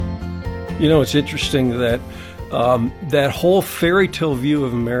You know, it's interesting that that whole fairy tale view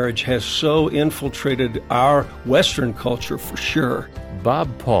of marriage has so infiltrated our Western culture for sure. Bob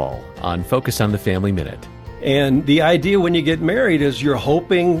Paul on Focus on the Family Minute. And the idea when you get married is you're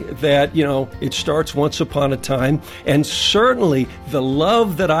hoping that, it starts once upon a time. And certainly the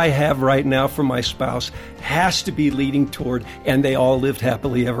love that I have right now for my spouse has to be leading toward, and they all lived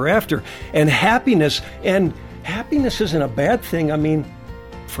happily ever after. And happiness isn't a bad thing. I mean,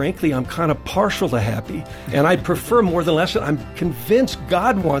 frankly, I'm kind of partial to happy, and I prefer more than less. I'm convinced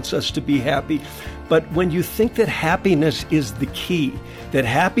God wants us to be happy. But when you think that happiness is the key, that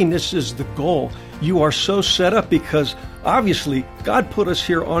happiness is the goal, you are so set up because obviously God put us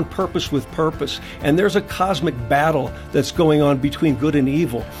here on purpose with purpose, and there's a cosmic battle that's going on between good and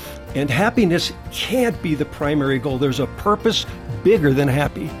evil. And happiness can't be the primary goal. There's a purpose bigger than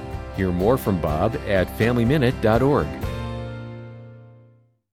happy. Hear more from Bob at FamilyMinute.org.